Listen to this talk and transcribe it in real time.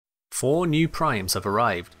4 new primes have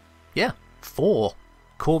arrived. Yeah, 4.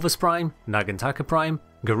 Corvas Prime, Nagantaka Prime,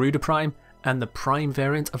 Garuda Prime, and the Prime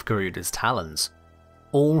variant of Garuda's Talons.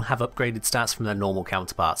 All have upgraded stats from their normal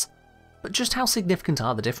counterparts. But just how significant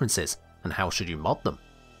are the differences, and how should you mod them?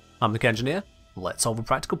 I'm the Engineer, let's solve a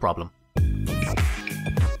practical problem.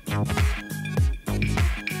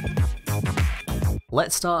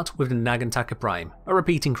 Let's start with the Nagantaka Prime, a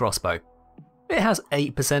repeating crossbow. It has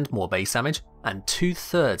 8% more base damage and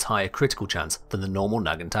 2/3 higher critical chance than the normal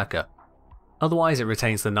Nagantaka. Otherwise it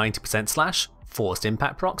retains the 90% slash, forced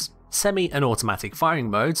impact procs, semi and automatic firing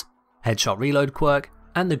modes, headshot reload quirk,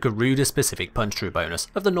 and the Garuda specific punch through bonus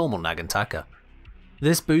of the normal Nagantaka.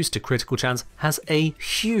 This boost to critical chance has a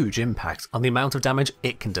huge impact on the amount of damage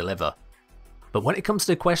it can deliver. But when it comes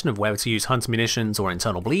to the question of whether to use hunter munitions or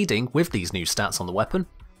internal bleeding with these new stats on the weapon,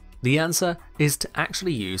 the answer is to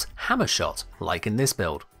actually use hammer shot, like in this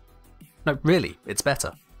build. No, really, it's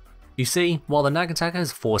better. You see, while the Nagantaka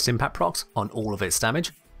has forced impact procs on all of its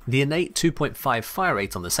damage, the innate 2.5 fire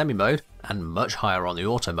rate on the semi mode, and much higher on the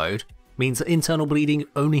auto mode, means that internal bleeding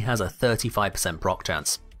only has a 35% proc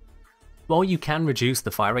chance. While you can reduce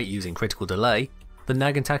the fire rate using critical delay, the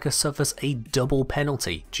Nagantaka suffers a double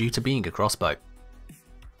penalty due to being a crossbow.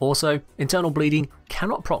 Also, internal bleeding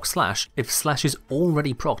cannot proc slash if slash is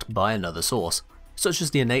already procced by another source, such as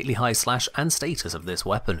the innately high slash and status of this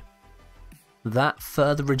weapon. That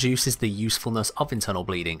further reduces the usefulness of internal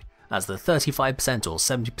bleeding, as the 35% or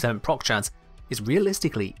 70% proc chance is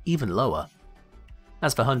realistically even lower.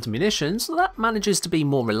 As for hunter munitions, that manages to be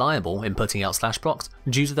more reliable in putting out slash procs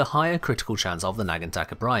due to the higher critical chance of the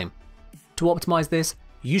Nagantaka Prime. To optimize this,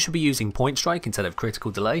 you should be using point strike instead of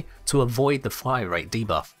critical delay to avoid the fire rate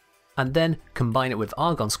debuff, and then combine it with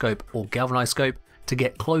argon scope or galvanized scope to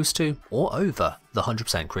get close to or over the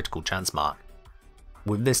 100% critical chance mark.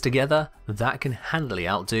 With this together, that can handily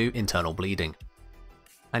outdo internal bleeding.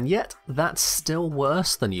 And yet, that's still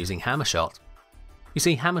worse than using hammer shot. You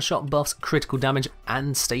see, hammer shot buffs critical damage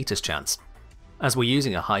and status chance. As we're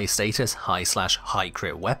using a high status, high slash, high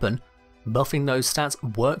crit weapon, buffing those stats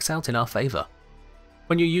works out in our favour.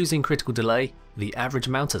 When you're using critical delay, the average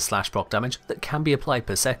amount of slash proc damage that can be applied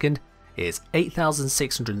per second is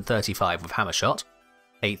 8,635 with hammer shot,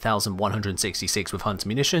 8,166 with hunter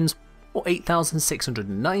munitions, or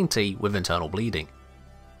 8,690 with internal bleeding.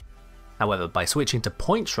 However, by switching to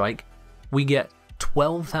point strike, we get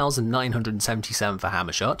 12,977 for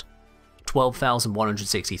hammer shot,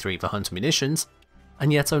 12,163 for hunter munitions,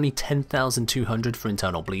 and yet only 10,200 for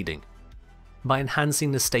internal bleeding. By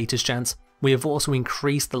enhancing the status chance, we have also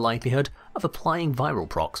increased the likelihood of applying viral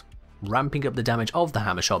procs, ramping up the damage of the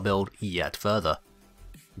hammer shot build yet further.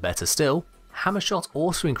 Better still, hammer shot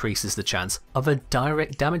also increases the chance of a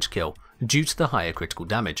direct damage kill due to the higher critical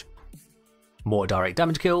damage. More direct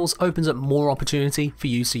damage kills opens up more opportunity for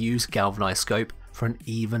you to use galvanized scope for an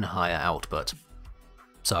even higher output.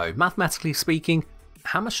 So mathematically speaking,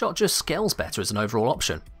 hammer shot just scales better as an overall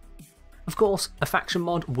option. Of course, a faction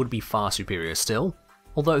mod would be far superior still,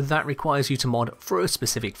 although that requires you to mod for a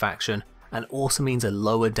specific faction and also means a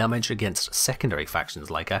lower damage against secondary factions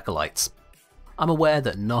like Acolytes. I'm aware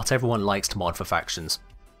that not everyone likes to mod for factions.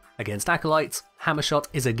 Against Acolytes, hammer shot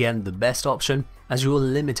is again the best option as you are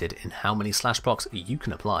limited in how many slash procs you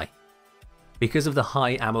can apply. Because of the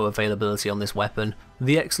high ammo availability on this weapon,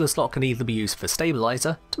 the Exilus slot can either be used for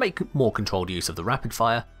stabilizer to make more controlled use of the rapid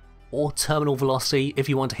fire, or terminal velocity if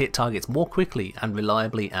you want to hit targets more quickly and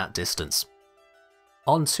reliably at distance.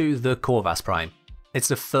 On to the Corvas Prime. It's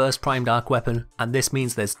the first primed arc weapon, and this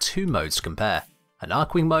means there's 2 modes to compare, an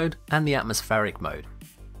Arcwing mode and the atmospheric mode.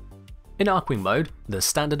 In Arcwing mode, the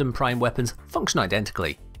standard and prime weapons function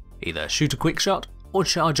identically, either shoot a quick shot or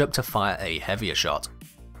charge up to fire a heavier shot.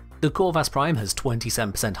 The Corvas Prime has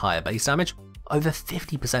 27% higher base damage, over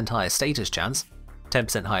 50% higher status chance,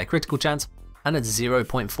 10% higher critical chance, and a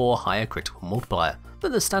 0.4 higher critical multiplier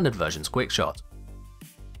than the standard version's quick shot.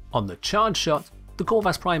 On the charge shot, the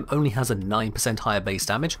Corvas Prime only has a 9% higher base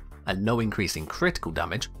damage and no increase in critical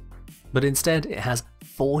damage, but instead it has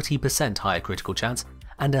 40% higher critical chance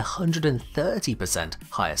and 130%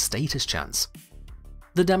 higher status chance.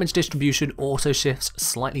 The damage distribution also shifts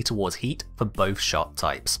slightly towards heat for both shot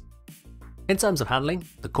types. In terms of handling,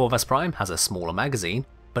 the Corvas Prime has a smaller magazine,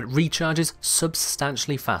 but recharges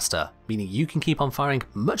substantially faster, meaning you can keep on firing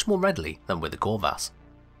much more readily than with the Corvas.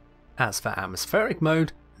 As for atmospheric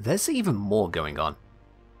mode, there's even more going on.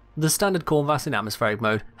 The standard Corvas in atmospheric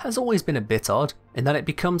mode has always been a bit odd in that it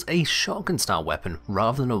becomes a shotgun style weapon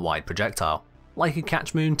rather than a wide projectile, like a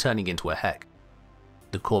catch moon turning into a heck.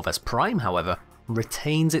 The Corvas Prime, however,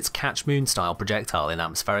 retains its catch moon style projectile in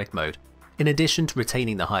atmospheric mode, in addition to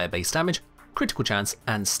retaining the higher base damage, critical chance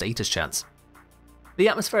and status chance. The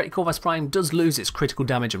atmospheric Corvas Prime does lose its critical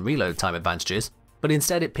damage and reload time advantages, but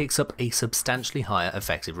instead it picks up a substantially higher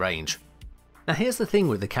effective range. Now here's the thing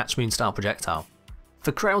with the Catch Moon style projectile.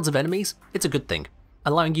 For crowds of enemies, it's a good thing,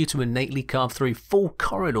 allowing you to innately carve through full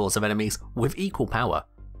corridors of enemies with equal power,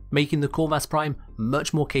 making the Corvas Prime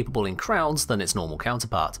much more capable in crowds than its normal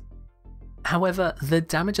counterpart. However, the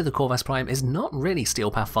damage of the Corvas Prime is not really steel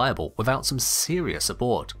path viable without some serious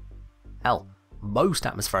support. Hell, most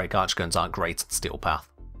atmospheric archguns aren't great at steel path.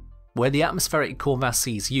 Where the atmospheric Corvas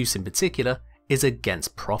sees use in particular is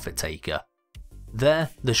against Profit Taker. There,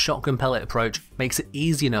 the shotgun pellet approach makes it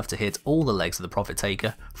easy enough to hit all the legs of the Profit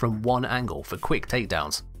Taker from one angle for quick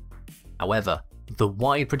takedowns. However, the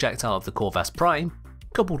wide projectile of the Corvas Prime,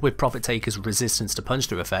 coupled with Profit Taker's resistance to punch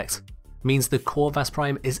through effects, means the Corvas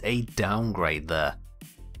Prime is a downgrade there.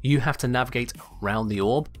 You have to navigate around the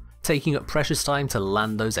orb, taking up precious time to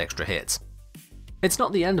land those extra hits. It's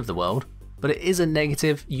not the end of the world, but it is a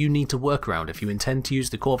negative you need to work around if you intend to use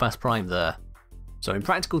the Corvas Prime there. So in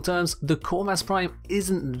practical terms, the Corvas Prime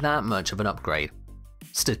isn't that much of an upgrade.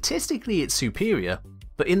 Statistically it's superior,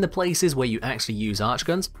 but in the places where you actually use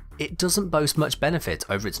archguns, it doesn't boast much benefit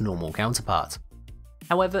over its normal counterpart.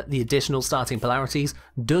 However, the additional starting polarities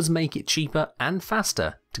does make it cheaper and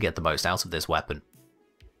faster to get the most out of this weapon.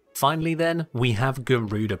 Finally then, we have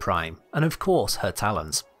Garuda Prime, and of course her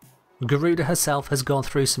talons. Garuda herself has gone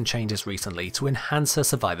through some changes recently to enhance her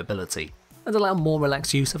survivability and allow more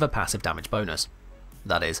relaxed use of a passive damage bonus.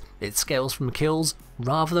 That is, it scales from kills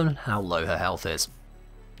rather than how low her health is.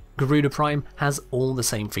 Garuda Prime has all the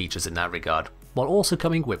same features in that regard, while also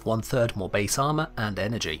coming with 1/3 more base armor and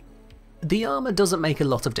energy. The armor doesn't make a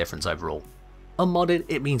lot of difference overall. Unmodded,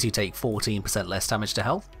 it means you take 14% less damage to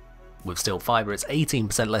health. With Steel Fiber it's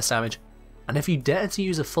 18% less damage, and if you dare to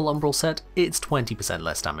use a full Umbral set, it's 20%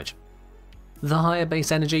 less damage. The higher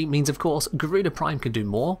base energy means of course Garuda Prime can do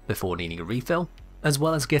more before needing a refill, as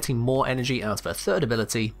well as getting more energy out of her third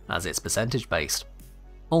ability as it's percentage based.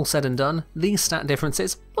 All said and done, these stat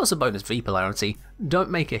differences, plus a bonus V polarity,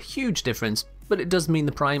 don't make a huge difference, but it does mean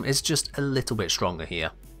the Prime is just a little bit stronger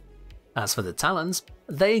here. As for the Talons,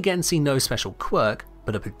 they again see no special quirk,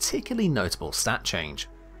 but a particularly notable stat change.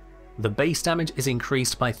 The base damage is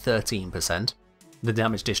increased by 13%, the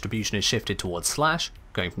damage distribution is shifted towards slash,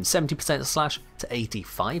 going from 70% slash to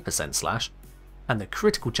 85% slash, and the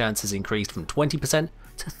critical chance is increased from 20%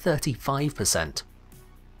 to 35%.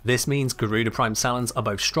 This means Garuda Prime Talons are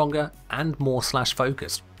both stronger and more slash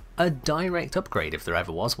focused, a direct upgrade if there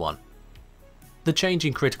ever was one. The change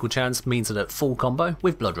in critical chance means that at full combo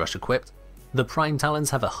with Blood Rush equipped, the Prime Talons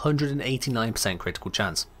have a 189% critical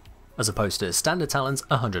chance, as opposed to standard Talons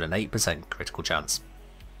 108% critical chance.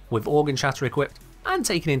 With Organ Shatter equipped, and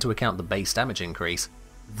taking into account the base damage increase,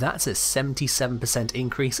 that's a 77%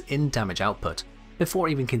 increase in damage output, before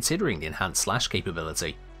even considering the enhanced slash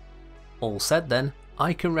capability. All said then,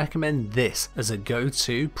 I can recommend this as a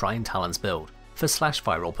go-to Prime Talons build for slash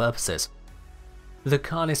viral purposes. The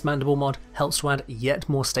Carnis Mandible mod helps to add yet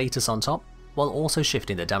more status on top, while also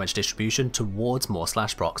shifting the damage distribution towards more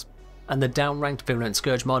slash procs, and the downranked Virulent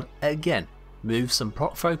Scourge mod again moves some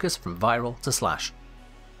proc focus from viral to slash.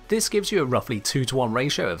 This gives you a roughly 2:1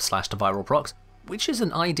 ratio of slash to viral procs, which is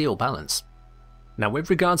an ideal balance. Now with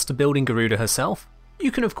regards to building Garuda herself,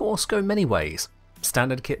 you can of course go many ways.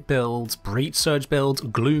 Standard kit builds, breach surge builds,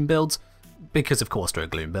 gloom builds, because of course there are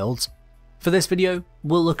gloom builds. For this video,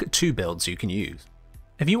 we'll look at 2 builds you can use.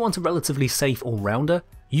 If you want a relatively safe all-rounder,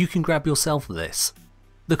 you can grab yourself this.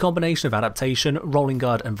 The combination of adaptation, rolling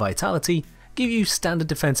guard and vitality give you standard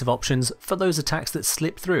defensive options for those attacks that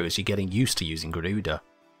slip through as you're getting used to using Garuda.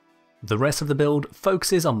 The rest of the build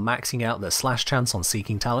focuses on maxing out the slash chance on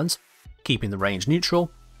Seeking Talons, keeping the range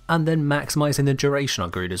neutral, and then maximising the duration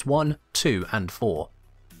on Garudas 1, 2 and 4.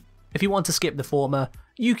 If you want to skip the former,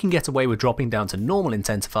 you can get away with dropping down to normal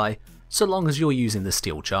Intensify so long as you're using the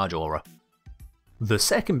Steel Charge aura. The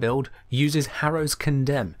second build uses Harrow's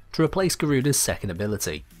Condemn to replace Garuda's second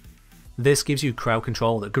ability. This gives you crowd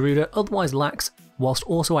control that Garuda otherwise lacks, whilst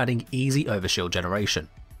also adding easy overshield generation.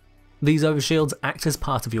 These overshields act as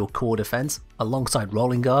part of your core defense alongside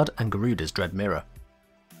Rolling Guard and Garuda's Dread Mirror.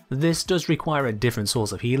 This does require a different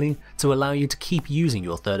source of healing to allow you to keep using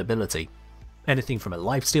your third ability. Anything from a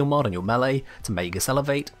lifesteal mod on your melee to Magus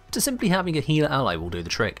Elevate to simply having a healer ally will do the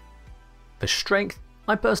trick. For strength,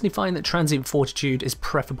 I personally find that Transient Fortitude is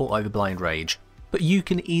preferable over Blind Rage, but you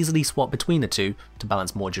can easily swap between the two to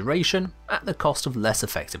balance more duration at the cost of less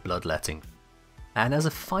effective bloodletting. And as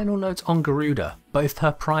a final note on Garuda, both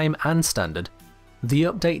her Prime and Standard, The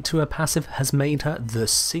update to her passive has made her the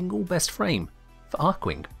single best frame for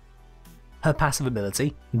Arcwing. Her passive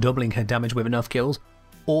ability, doubling her damage with enough kills,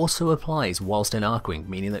 also applies whilst in Arcwing,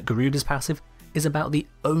 meaning that Garuda's passive is about the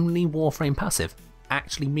only Warframe passive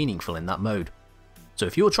actually meaningful in that mode. So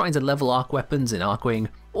if you're trying to level arc weapons in Arcwing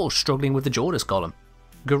or struggling with the Jaundice column,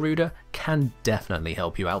 Garuda can definitely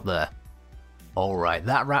help you out there. Alright,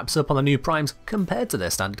 that wraps up on the new primes compared to their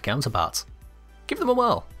standard counterparts. Give them a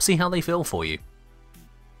whirl, see how they feel for you.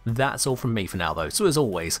 That's all from me for now though, so as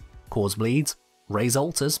always, cause bleeds, raise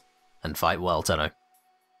altars, and fight well, Tenno.